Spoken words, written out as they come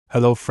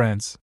Hello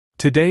friends.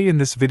 Today in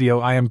this video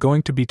I am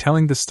going to be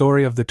telling the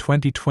story of the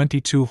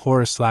 2022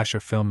 horror slasher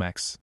film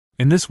X.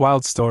 In this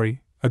wild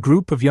story, a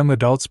group of young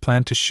adults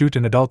plan to shoot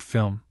an adult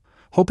film,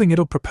 hoping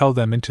it'll propel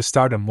them into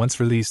stardom once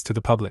released to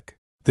the public.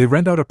 They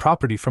rent out a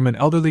property from an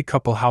elderly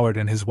couple, Howard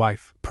and his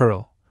wife,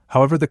 Pearl.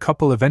 However, the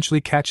couple eventually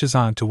catches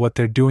on to what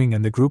they're doing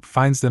and the group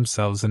finds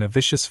themselves in a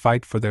vicious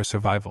fight for their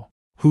survival.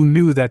 Who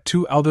knew that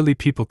two elderly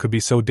people could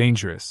be so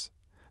dangerous?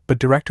 But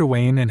director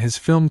Wayne and his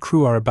film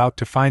crew are about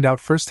to find out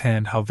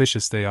firsthand how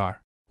vicious they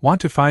are. Want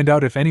to find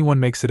out if anyone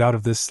makes it out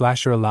of this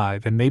slasher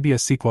alive and maybe a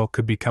sequel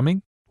could be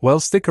coming?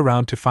 Well, stick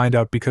around to find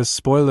out because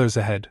spoilers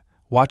ahead.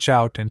 Watch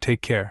out and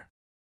take care.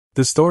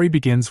 The story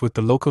begins with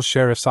the local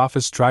sheriff's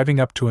office driving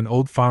up to an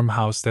old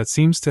farmhouse that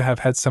seems to have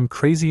had some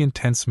crazy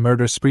intense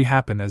murder spree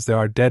happen, as there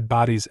are dead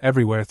bodies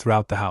everywhere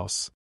throughout the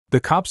house.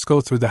 The cops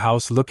go through the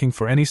house looking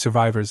for any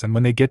survivors, and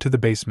when they get to the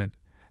basement,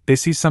 they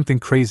see something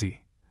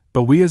crazy.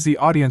 But we as the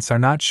audience are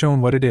not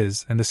shown what it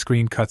is, and the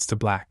screen cuts to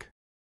black.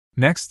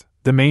 Next,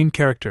 the main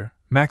character,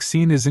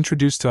 Maxine, is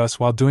introduced to us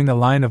while doing a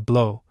line of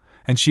blow,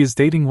 and she is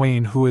dating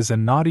Wayne, who is a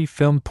naughty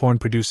film porn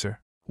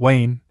producer.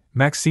 Wayne,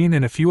 Maxine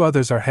and a few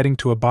others are heading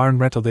to a barn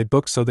rental they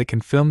booked so they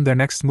can film their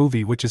next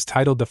movie, which is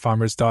titled The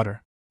Farmer's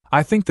Daughter.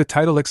 I think the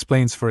title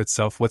explains for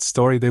itself what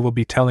story they will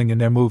be telling in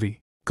their movie.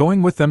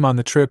 Going with them on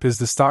the trip is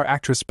the star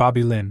actress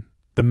Bobby Lynn,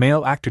 the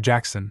male actor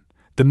Jackson,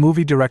 the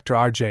movie director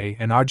RJ,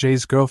 and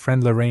RJ's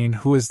girlfriend Lorraine,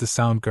 who is the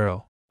sound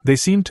girl. They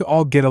seem to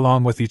all get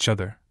along with each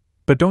other,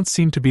 but don't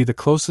seem to be the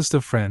closest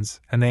of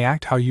friends, and they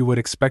act how you would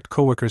expect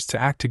coworkers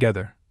to act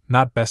together,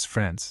 not best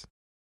friends.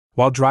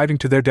 While driving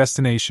to their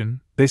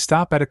destination, they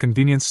stop at a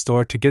convenience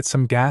store to get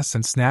some gas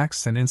and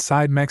snacks, and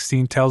inside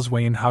Maxine tells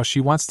Wayne how she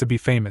wants to be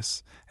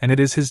famous, and it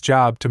is his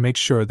job to make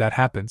sure that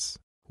happens.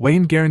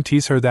 Wayne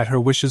guarantees her that her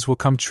wishes will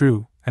come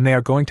true, and they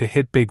are going to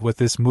hit big with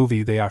this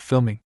movie they are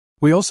filming.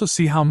 We also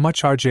see how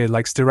much RJ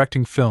likes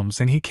directing films,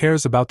 and he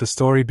cares about the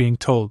story being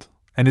told,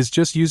 and is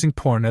just using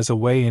porn as a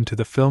way into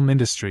the film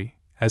industry,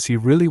 as he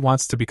really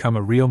wants to become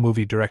a real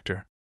movie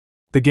director.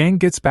 The gang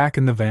gets back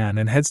in the van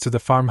and heads to the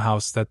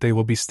farmhouse that they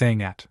will be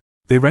staying at.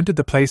 They rented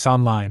the place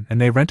online,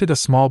 and they rented a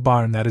small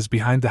barn that is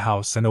behind the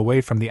house and away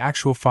from the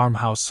actual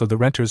farmhouse, so the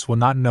renters will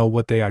not know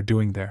what they are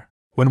doing there.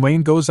 When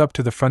Wayne goes up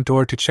to the front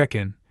door to check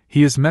in,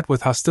 he is met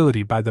with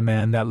hostility by the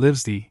man that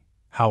lives there,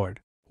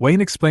 Howard. Wayne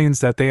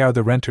explains that they are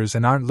the renters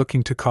and aren't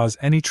looking to cause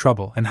any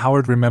trouble, and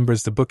Howard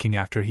remembers the booking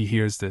after he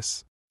hears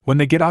this. When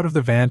they get out of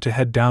the van to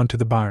head down to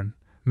the barn,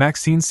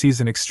 Maxine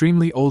sees an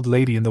extremely old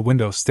lady in the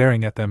window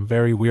staring at them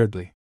very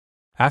weirdly.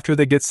 After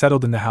they get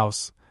settled in the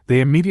house,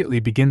 they immediately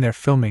begin their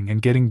filming and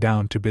getting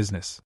down to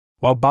business.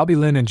 While Bobby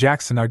Lynn and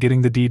Jackson are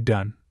getting the deed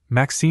done,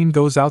 Maxine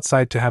goes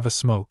outside to have a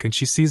smoke, and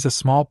she sees a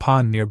small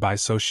pond nearby,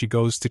 so she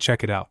goes to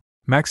check it out.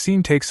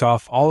 Maxine takes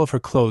off all of her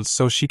clothes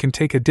so she can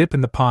take a dip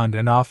in the pond,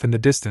 and off in the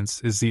distance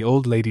is the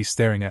old lady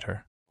staring at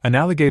her. An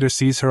alligator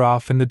sees her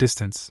off in the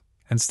distance,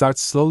 and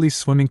starts slowly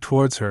swimming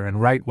towards her,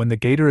 and right when the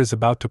gator is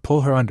about to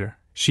pull her under,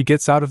 she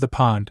gets out of the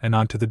pond and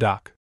onto the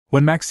dock.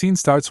 When Maxine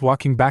starts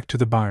walking back to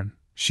the barn,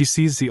 she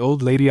sees the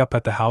old lady up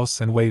at the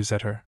house and waves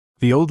at her.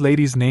 The old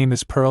lady's name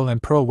is Pearl,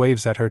 and Pearl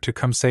waves at her to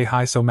come say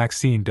hi, so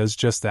Maxine does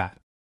just that.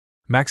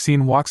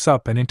 Maxine walks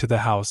up and into the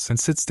house and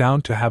sits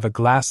down to have a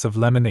glass of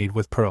lemonade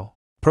with Pearl.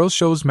 Pearl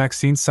shows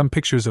Maxine some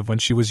pictures of when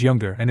she was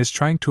younger and is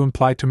trying to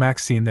imply to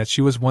Maxine that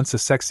she was once a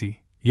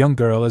sexy, young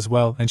girl as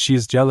well, and she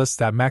is jealous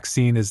that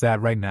Maxine is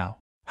that right now.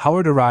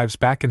 Howard arrives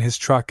back in his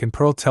truck, and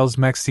Pearl tells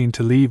Maxine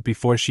to leave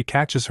before she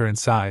catches her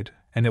inside,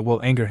 and it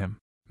will anger him.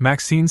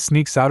 Maxine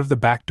sneaks out of the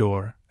back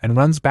door and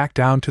runs back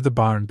down to the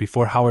barn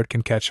before Howard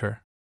can catch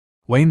her.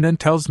 Wayne then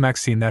tells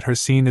Maxine that her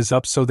scene is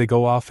up, so they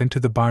go off into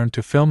the barn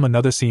to film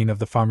another scene of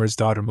the Farmer's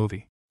Daughter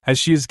movie. As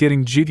she is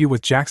getting jiggy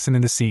with Jackson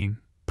in the scene,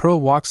 Pearl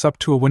walks up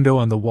to a window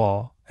on the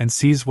wall and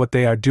sees what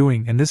they are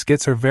doing, and this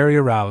gets her very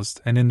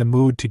aroused and in the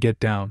mood to get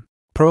down.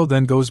 Pearl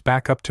then goes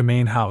back up to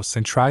main house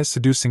and tries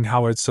seducing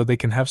Howard so they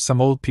can have some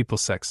old people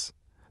sex,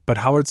 but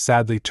Howard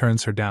sadly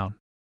turns her down.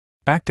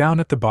 Back down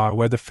at the bar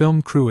where the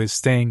film crew is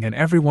staying, and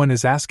everyone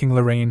is asking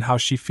Lorraine how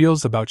she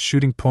feels about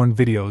shooting porn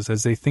videos,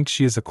 as they think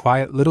she is a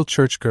quiet little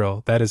church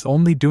girl that is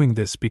only doing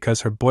this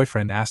because her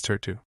boyfriend asked her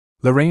to.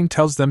 Lorraine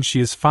tells them she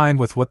is fine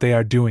with what they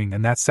are doing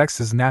and that sex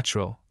is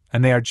natural,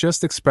 and they are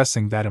just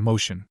expressing that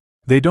emotion.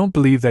 They don't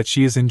believe that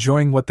she is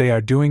enjoying what they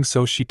are doing,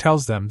 so she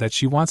tells them that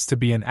she wants to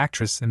be an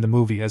actress in the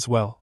movie as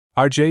well.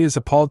 RJ is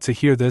appalled to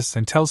hear this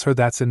and tells her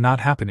that's not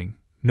happening,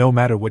 no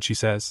matter what she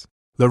says.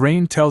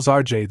 Lorraine tells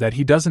RJ that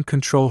he doesn't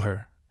control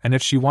her, and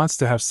if she wants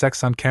to have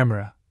sex on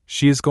camera,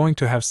 she is going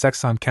to have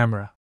sex on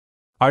camera.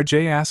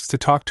 RJ asks to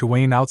talk to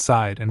Wayne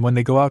outside, and when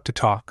they go out to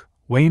talk,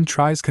 Wayne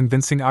tries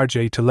convincing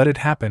RJ to let it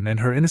happen, and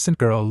her innocent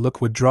girl look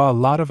would draw a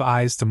lot of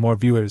eyes to more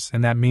viewers,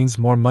 and that means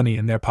more money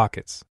in their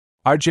pockets.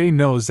 RJ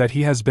knows that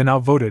he has been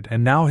outvoted,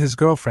 and now his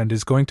girlfriend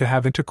is going to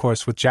have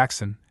intercourse with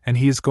Jackson, and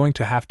he is going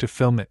to have to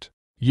film it.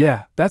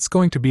 Yeah, that's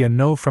going to be a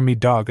no from me,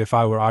 dog, if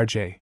I were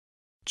RJ.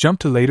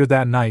 Jump to later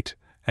that night,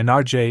 and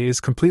RJ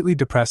is completely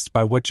depressed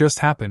by what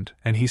just happened,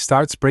 and he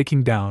starts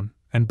breaking down,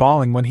 and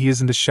bawling when he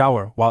is in the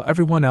shower while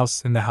everyone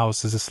else in the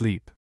house is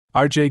asleep.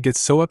 RJ gets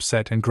so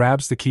upset and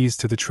grabs the keys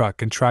to the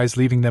truck and tries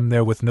leaving them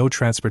there with no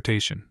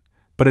transportation.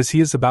 But as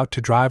he is about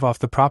to drive off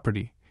the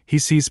property, he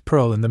sees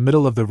Pearl in the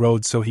middle of the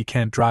road so he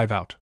can't drive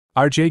out.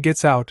 RJ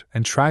gets out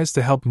and tries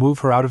to help move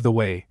her out of the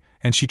way,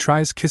 and she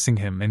tries kissing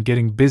him and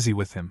getting busy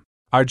with him.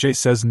 RJ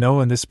says no,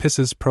 and this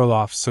pisses Pearl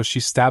off, so she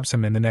stabs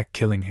him in the neck,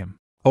 killing him.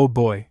 Oh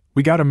boy,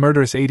 we got a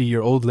murderous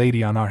 80-year-old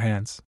lady on our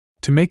hands.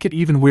 To make it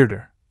even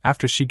weirder,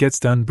 after she gets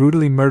done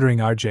brutally murdering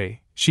RJ,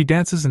 she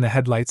dances in the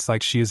headlights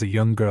like she is a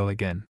young girl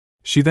again.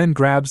 She then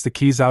grabs the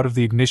keys out of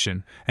the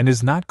ignition and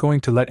is not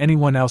going to let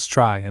anyone else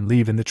try and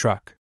leave in the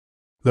truck.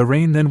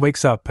 Lorraine then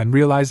wakes up and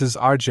realizes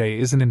RJ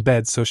isn't in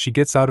bed, so she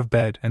gets out of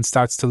bed and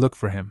starts to look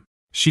for him.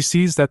 She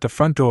sees that the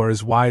front door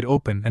is wide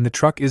open and the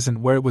truck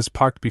isn't where it was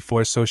parked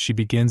before, so she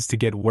begins to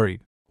get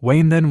worried.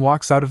 Wayne then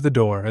walks out of the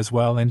door as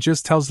well and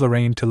just tells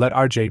Lorraine to let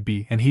RJ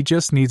be, and he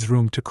just needs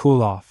room to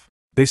cool off.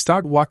 They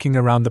start walking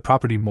around the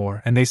property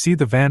more and they see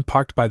the van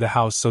parked by the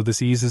house, so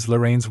this eases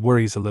Lorraine's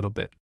worries a little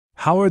bit.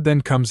 Howard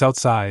then comes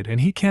outside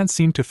and he can't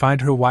seem to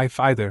find her wife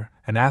either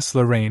and asks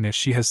Lorraine if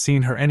she has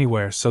seen her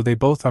anywhere, so they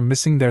both are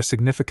missing their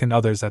significant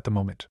others at the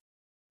moment.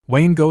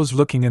 Wayne goes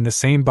looking in the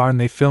same barn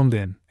they filmed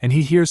in, and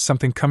he hears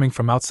something coming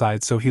from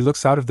outside, so he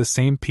looks out of the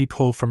same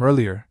peephole from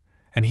earlier,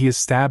 and he is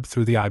stabbed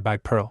through the eye by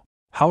Pearl.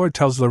 Howard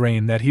tells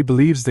Lorraine that he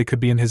believes they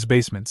could be in his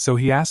basement, so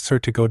he asks her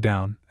to go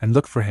down and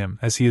look for him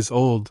as he is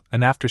old,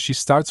 and after she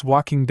starts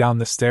walking down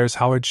the stairs,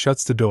 Howard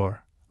shuts the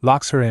door,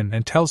 locks her in,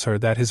 and tells her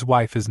that his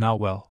wife is not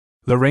well.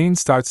 Lorraine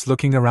starts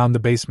looking around the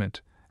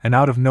basement, and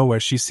out of nowhere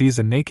she sees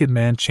a naked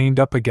man chained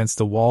up against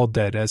the wall,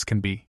 dead as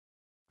can be.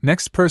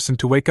 Next person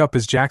to wake up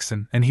is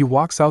Jackson, and he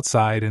walks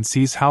outside and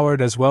sees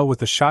Howard as well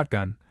with a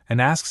shotgun,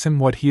 and asks him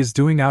what he is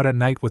doing out at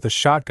night with a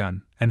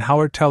shotgun, and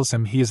Howard tells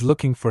him he is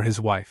looking for his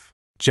wife.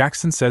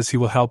 Jackson says he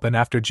will help, and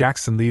after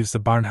Jackson leaves the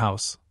barn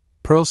house,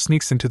 Pearl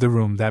sneaks into the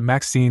room that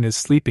Maxine is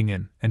sleeping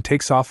in and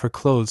takes off her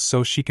clothes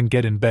so she can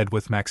get in bed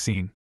with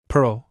Maxine.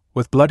 Pearl,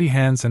 with bloody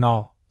hands and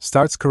all,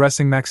 starts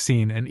caressing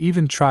Maxine and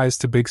even tries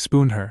to big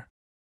spoon her.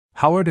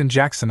 Howard and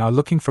Jackson are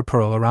looking for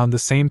Pearl around the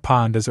same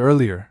pond as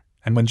earlier,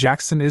 and when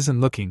Jackson isn't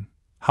looking,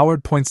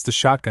 Howard points the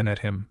shotgun at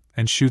him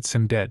and shoots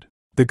him dead.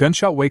 The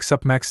gunshot wakes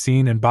up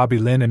Maxine and Bobby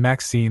Lynn, and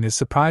Maxine is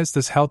surprised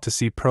as hell to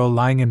see Pearl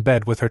lying in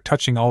bed with her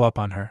touching all up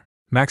on her.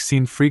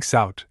 Maxine freaks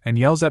out and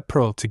yells at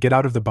Pearl to get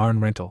out of the barn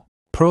rental.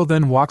 Pearl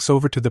then walks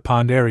over to the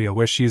pond area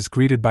where she is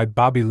greeted by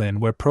Bobby Lynn,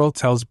 where Pearl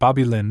tells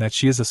Bobby Lynn that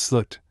she is a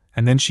slut,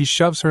 and then she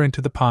shoves her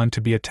into the pond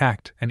to be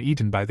attacked and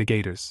eaten by the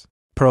gators.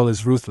 Pearl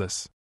is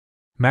ruthless.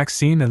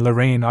 Maxine and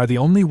Lorraine are the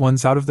only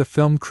ones out of the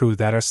film crew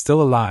that are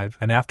still alive,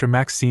 and after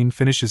Maxine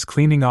finishes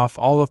cleaning off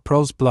all of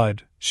Pearl's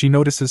blood, she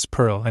notices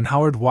Pearl and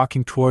Howard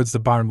walking towards the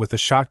barn with a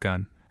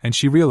shotgun, and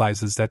she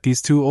realizes that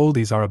these two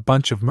oldies are a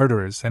bunch of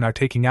murderers and are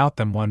taking out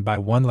them one by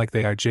one like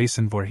they are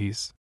Jason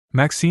Voorhees.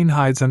 Maxine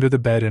hides under the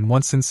bed, and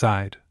once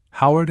inside,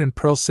 Howard and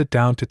Pearl sit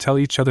down to tell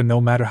each other no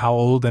matter how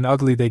old and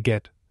ugly they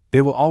get,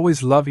 they will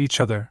always love each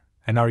other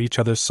and are each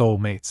other's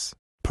soulmates.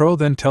 Pearl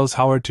then tells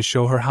Howard to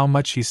show her how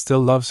much he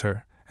still loves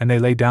her, and they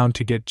lay down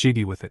to get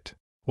jiggy with it.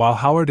 While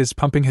Howard is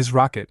pumping his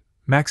rocket,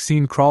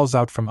 Maxine crawls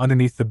out from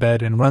underneath the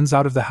bed and runs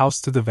out of the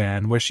house to the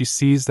van, where she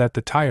sees that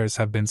the tires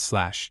have been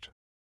slashed.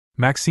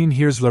 Maxine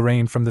hears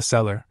Lorraine from the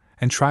cellar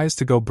and tries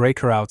to go break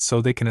her out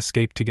so they can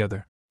escape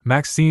together.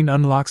 Maxine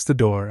unlocks the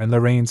door and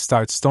Lorraine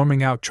starts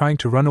storming out, trying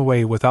to run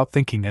away without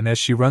thinking, and as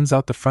she runs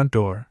out the front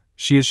door,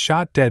 she is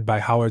shot dead by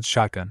Howard's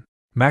shotgun.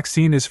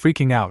 Maxine is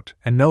freaking out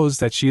and knows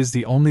that she is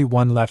the only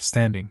one left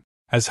standing.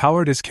 As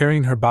Howard is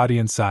carrying her body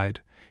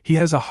inside, he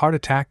has a heart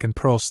attack and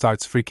Pearl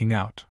starts freaking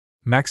out.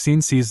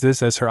 Maxine sees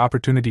this as her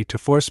opportunity to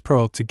force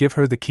Pearl to give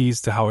her the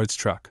keys to Howard's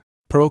truck.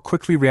 Pearl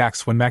quickly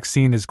reacts when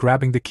Maxine is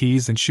grabbing the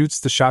keys and shoots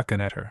the shotgun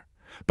at her,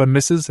 but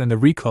misses, and the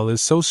recoil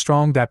is so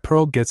strong that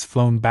Pearl gets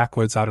flown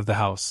backwards out of the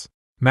house.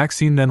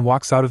 Maxine then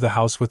walks out of the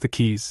house with the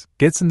keys,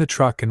 gets in the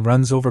truck and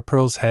runs over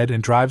Pearl's head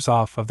and drives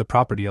off of the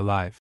property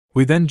alive.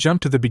 We then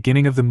jump to the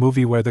beginning of the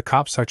movie where the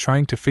cops are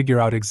trying to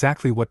figure out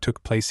exactly what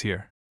took place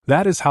here.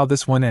 That is how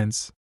this one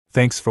ends.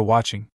 Thanks for watching.